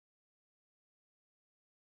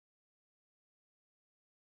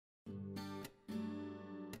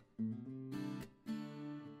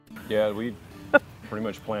Yeah, we pretty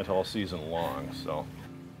much plant all season long, so.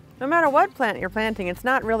 No matter what plant you're planting, it's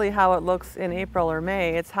not really how it looks in April or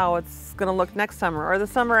May, it's how it's going to look next summer or the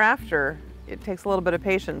summer after. It takes a little bit of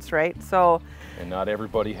patience, right? So, and not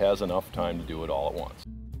everybody has enough time to do it all at once.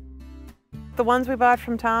 The ones we bought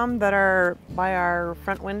from Tom that are by our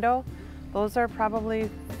front window, those are probably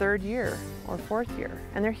 3rd year or 4th year,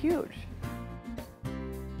 and they're huge.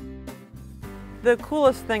 The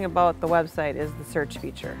coolest thing about the website is the search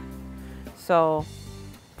feature. So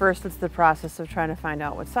first it's the process of trying to find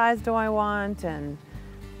out what size do I want and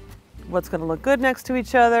what's going to look good next to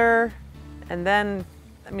each other, and then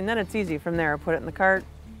then it's easy from there. Put it in the cart,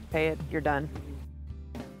 pay it, you're done.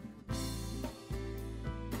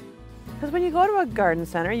 Because when you go to a garden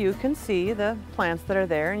center, you can see the plants that are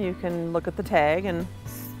there, and you can look at the tag and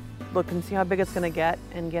look and see how big it's going to get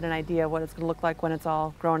and get an idea of what it's going to look like when it's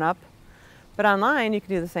all grown up. But online, you can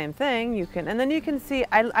do the same thing. And then you can see,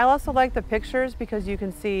 I also like the pictures because you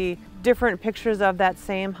can see different pictures of that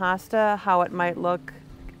same hosta, how it might look.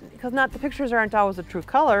 Because the pictures aren't always a true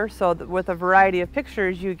color, so with a variety of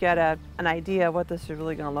pictures, you get an idea of what this is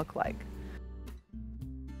really going to look like.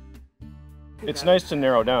 It's nice to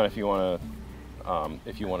narrow down if you want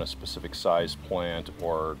a specific size plant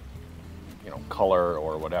or color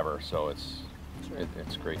or whatever. So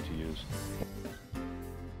it's great to use.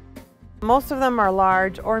 Most of them are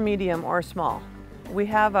large or medium or small. We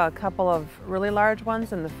have a couple of really large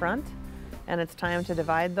ones in the front, and it's time to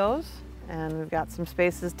divide those. And we've got some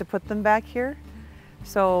spaces to put them back here.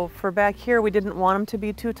 So for back here, we didn't want them to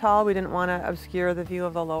be too tall. We didn't want to obscure the view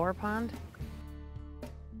of the lower pond.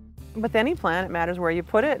 With any plant, it matters where you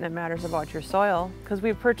put it, and it matters about your soil. Because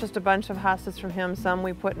we've purchased a bunch of hostas from him. Some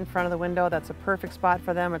we put in front of the window. That's a perfect spot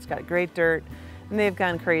for them. It's got great dirt, and they've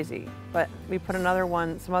gone crazy. But we put some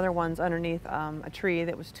other ones underneath a tree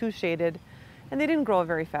that was too shaded, and they didn't grow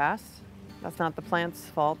very fast. That's not the plant's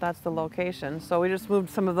fault, that's the location. So we just moved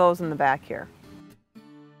some of those in the back here.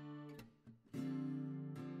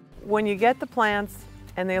 When you get the plants,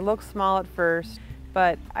 and they look small at first,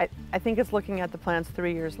 but I think it's looking at the plants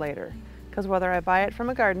 3 years later. Because whether I buy it from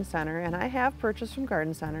a garden center, and I have purchased from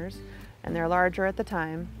garden centers, and they're larger at the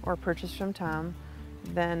time, or purchased from Tom,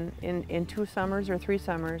 then in 2 summers or 3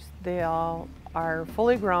 summers, they all are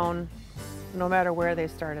fully grown, no matter where they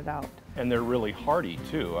started out. And they're really hardy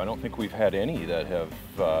too. I don't think we've had any that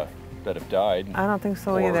have died. I don't think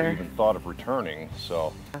so either. Or even thought of returning.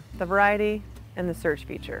 So the variety and the search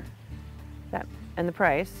feature, and the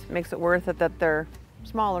price makes it worth it that they're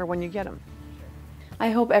smaller when you get them. I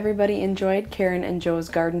hope everybody enjoyed Karen and Joe's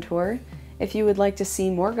garden tour. If you would like to see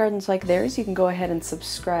more gardens like theirs, you can go ahead and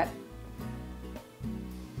subscribe.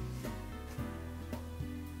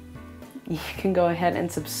 You can go ahead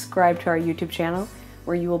and subscribe to our YouTube channel,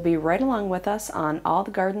 where you will be right along with us on all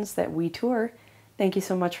the gardens that we tour. Thank you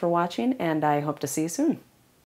so much for watching, and I hope to see you soon.